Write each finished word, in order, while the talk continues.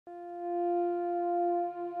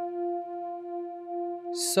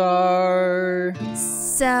So...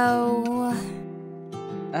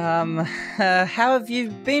 how have you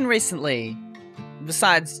been recently?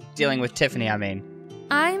 Besides dealing with Tiffany, I mean.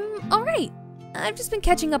 I'm alright. I've just been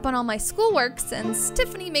catching up on all my schoolwork since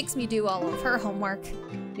Tiffany makes me do all of her homework.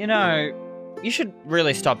 You know, you should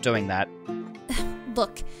really stop doing that.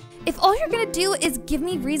 Look, if all you're gonna do is give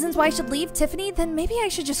me reasons why I should leave Tiffany, then maybe I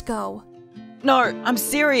should just go. No, I'm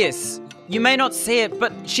serious. You may not see it,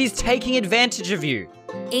 but she's taking advantage of you.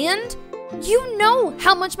 And you know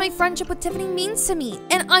how much my friendship with Tiffany means to me,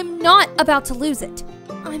 and I'm not about to lose it.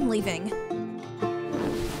 I'm leaving.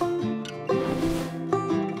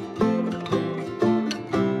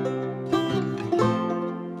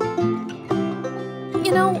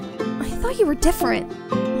 You know, I thought you were different.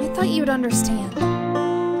 I thought you would understand.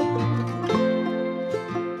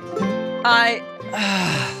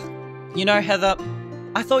 You know, Heather,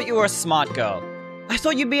 I thought you were a smart girl. I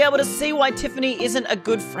thought you'd be able to see why Tiffany isn't a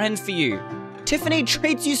good friend for you. Tiffany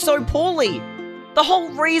treats you so poorly. The whole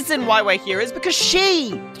reason why we're here is because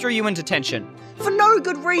she threw you into tension. For no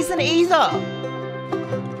good reason either.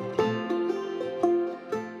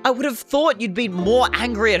 I would have thought you'd be more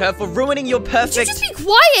angry at her for ruining your perfect— Would you just be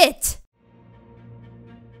quiet?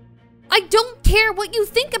 I don't care what you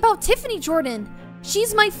think about Tiffany, Jordan.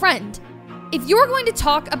 She's my friend. If you're going to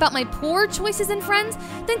talk about my poor choices in friends,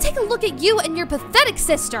 then take a look at you and your pathetic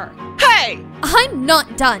sister. Hey! I'm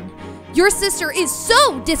not done. Your sister is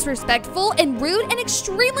so disrespectful and rude and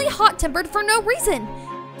extremely hot-tempered for no reason.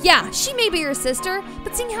 Yeah, she may be your sister,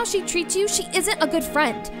 but seeing how she treats you, she isn't a good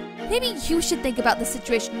friend. Maybe you should think about the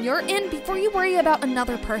situation you're in before you worry about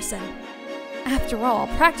another person. After all,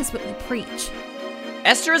 practice what you preach.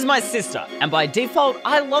 Esther is my sister, and by default,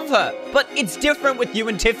 I love her. But it's different with you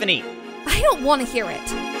and Tiffany. I don't want to hear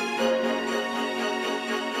it.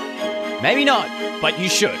 Maybe not, but you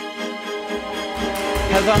should.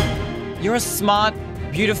 Heather, you're a smart,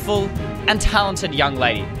 beautiful, and talented young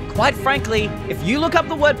lady. Quite frankly, if you look up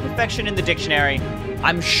the word perfection in the dictionary,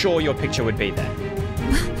 I'm sure your picture would be there.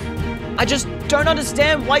 I just don't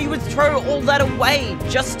understand why you would throw all that away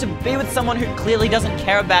just to be with someone who clearly doesn't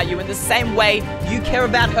care about you in the same way you care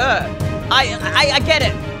about her. I get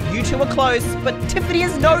it. You two are close, but Tiffany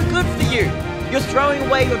is no good for you. You're throwing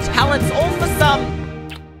away your talents all for some...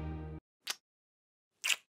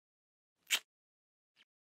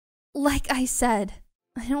 Like I said,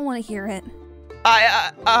 I don't want to hear it.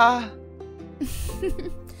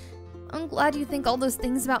 I'm glad you think all those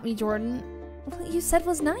things about me, Jordan. What you said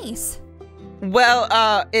was nice. Well,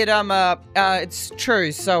 it's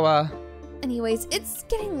true, so, Anyways, it's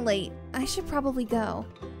getting late. I should probably go.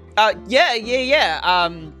 Yeah.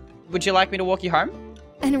 Would you like me to walk you home?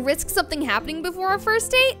 And risk something happening before our first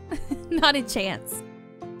date? Not a chance.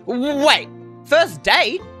 Wait, first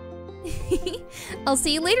date? I'll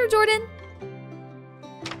see you later, Jordan.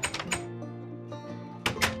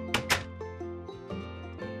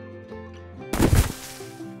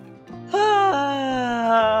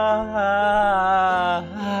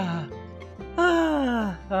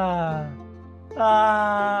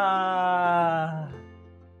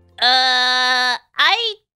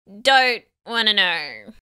 I don't want to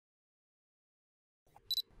know.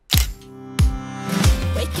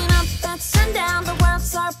 Waking up at sundown, the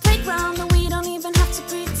world's our playground, and we don't even have to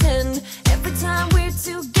pretend. Every time we're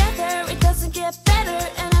together, it doesn't get better,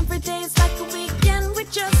 and every day's like a weekend. We're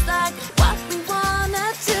just like what we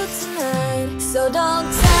wanna do tonight. So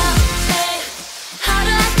don't tell me how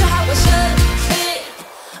to act or how we should be.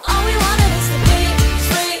 All we wanted is to be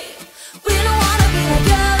free. We don't wanna be like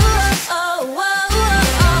you.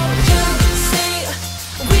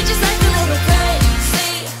 We just like a little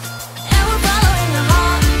crazy, and we're following our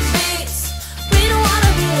heartbeats. We don't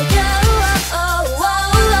wanna be like you.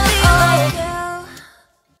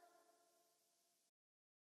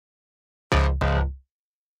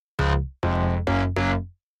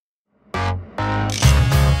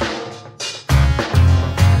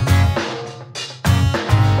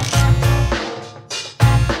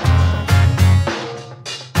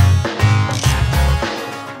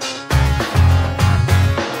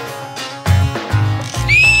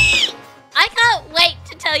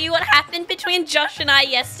 You what happened between Josh and I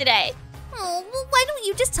yesterday. Oh, well, why don't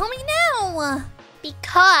you just tell me now?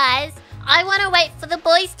 Because I want to wait for the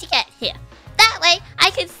boys to get here. That way I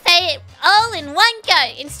can say it all in one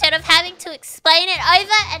go instead of having to explain it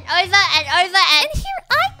over and over and over and... And here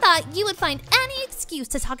I thought you would find any excuse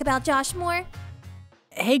to talk about Josh more.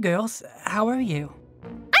 Hey girls, how are you?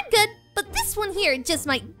 I'm good, but this one here just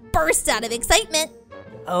might burst out of excitement.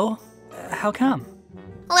 Oh, how come?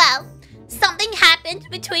 Well, something happened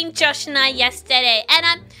between Josh and I yesterday,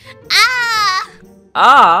 and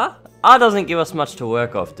R doesn't give us much to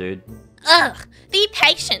work off, dude. Ugh, be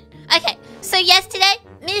patient. Okay, so yesterday,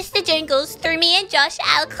 Mr. Jingles threw me and Josh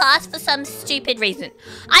out of class for some stupid reason.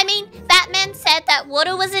 I mean, that man said that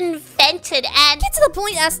water was invented and... Get to the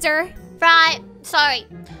point, Esther. Right, sorry.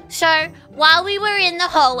 So, while we were in the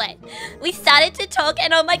hallway, we started to talk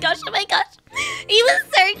and oh my gosh, he was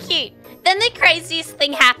so cute. Then the craziest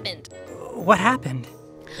thing happened. What happened?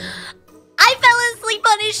 I fell asleep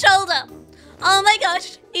on his shoulder. Oh my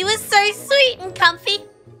gosh, he was so sweet and comfy.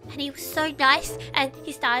 And he was so nice, and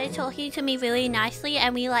he started talking to me really nicely,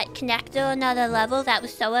 and we like connected on another level that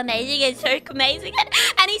was so amazing and so amazing.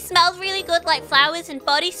 And he smelled really good, like flowers and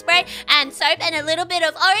body spray and soap and a little bit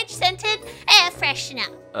of orange scented air freshener.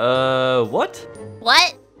 What?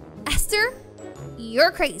 What? Esther,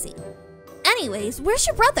 you're crazy. Anyways, where's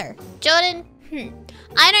your brother? Jordan?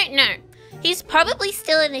 I don't know. He's probably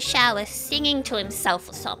still in the shower singing to himself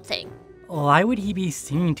or something. Why would he be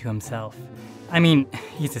singing to himself? I mean,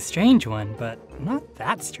 he's a strange one, but not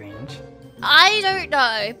that strange. I don't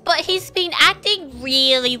know, but he's been acting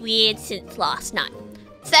really weird since last night.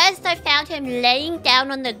 First, I found him laying down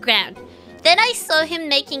on the ground. Then I saw him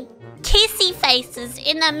making kissy faces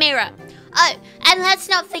in the mirror. Oh, and let's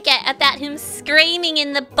not forget about him screaming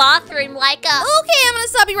in the bathroom like a... Okay, I'm gonna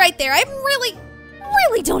stop you right there. I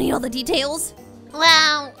really don't need all the details.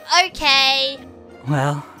 Well, okay.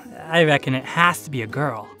 Well, I reckon it has to be a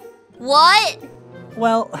girl. What?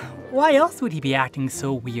 Well, why else would he be acting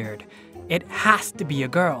so weird? It has to be a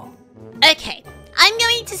girl. Okay, I'm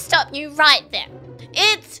going to stop you right there.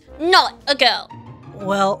 It's not a girl.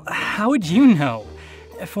 Well, how would you know?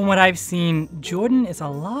 From what I've seen, Jordan is a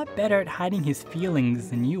lot better at hiding his feelings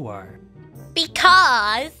than you are.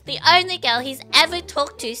 Because the only girl he's ever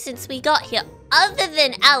talked to since we got here, other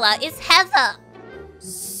than Ella, is Heather.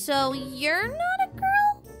 So you're not a girl?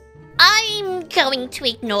 I'm going to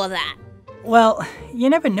ignore that. Well, you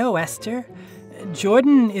never know, Esther.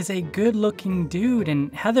 Jordan is a good-looking dude,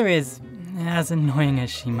 and Heather is, as annoying as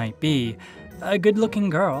she might be, a good-looking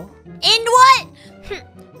girl. In what?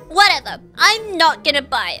 Whatever. I'm not gonna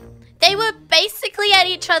buy it. They were basically at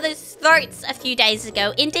each other's throats a few days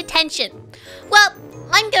ago in detention. Well,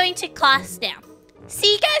 I'm going to class now.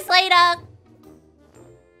 See you guys later.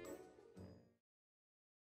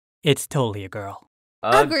 It's totally a girl.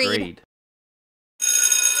 Agreed.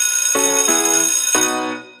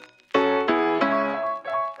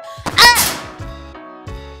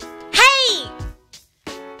 Hey!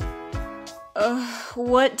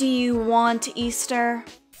 What do you want, Easter?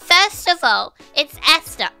 First of all, it's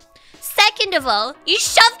Esther. Second of all, you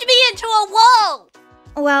shoved me into a wall!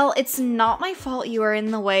 Well, it's not my fault you are in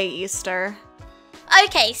the way, Easter.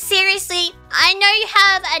 Okay, seriously, I know you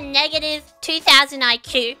have a negative 2000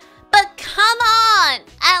 IQ, but come on!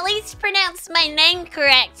 At least pronounce my name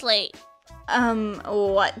correctly.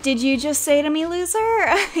 What did you just say to me,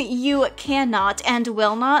 loser? You cannot and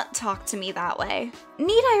will not talk to me that way.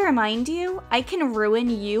 Need I remind you, I can ruin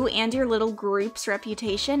you and your little group's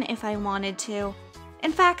reputation if I wanted to.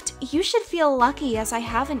 In fact, you should feel lucky as I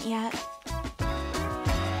haven't yet.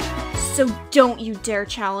 So don't you dare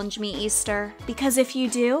challenge me, Easter, because if you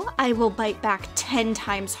do, I will bite back 10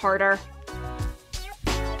 times harder.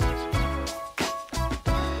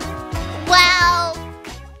 Well,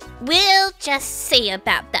 we'll just see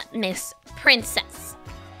about that, Miss Princess.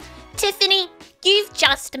 Tiffany, you've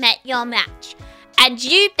just met your match, and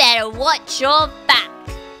you better watch your back.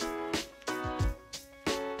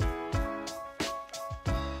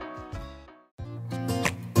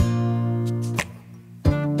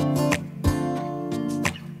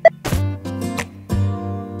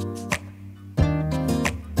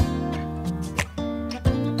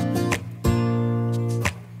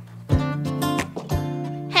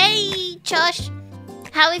 Josh,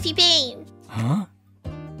 how have you been? Huh?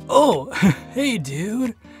 Oh, hey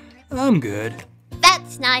dude. I'm good.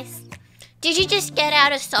 That's nice. Did you just get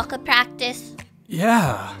out of soccer practice?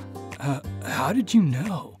 Yeah. How did you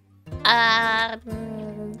know?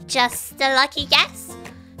 Just a lucky guess.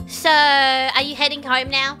 So, are you heading home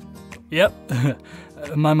now? Yep.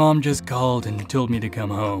 My mom just called and told me to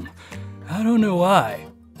come home. I don't know why.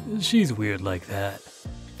 She's weird like that.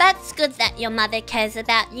 That's good that your mother cares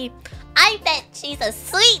about you. I bet she's a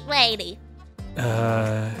sweet lady.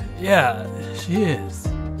 Yeah, she is.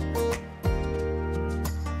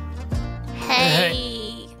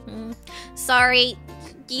 Hey. Sorry,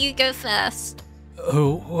 you go first.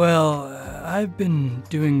 Oh, well, I've been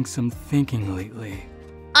doing some thinking lately.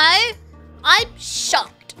 Oh? I'm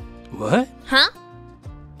shocked. What? Huh?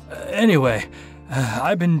 Anyway,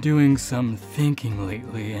 I've been doing some thinking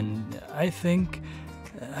lately, and I think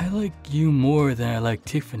I like you more than I like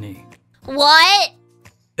Tiffany. What?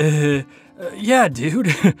 Yeah,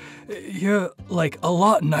 dude. You're, like, a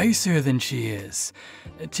lot nicer than she is.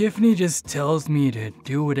 Tiffany just tells me to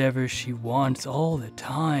do whatever she wants all the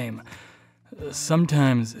time.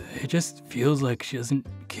 Sometimes it just feels like she doesn't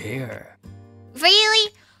care.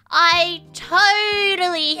 Really? I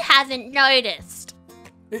totally haven't noticed.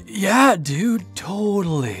 Yeah, dude,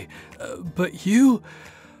 totally. But you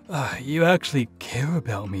actually care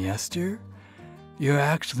about me, Esther. You're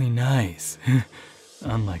actually nice.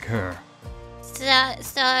 Unlike her.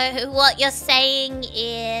 So what you're saying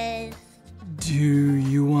is... Do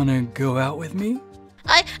you want to go out with me?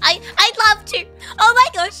 I'd love to. Oh my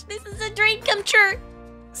gosh, this is a dream come true.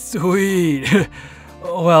 Sweet.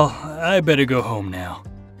 Well, I better go home now.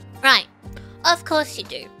 Right, of course you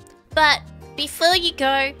do. But before you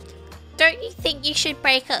go, don't you think you should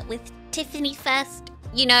break up with Tiffany first?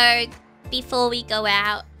 You know, before we go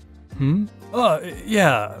out.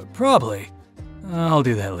 Yeah, probably. I'll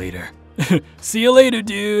do that later. See you later,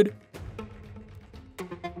 dude.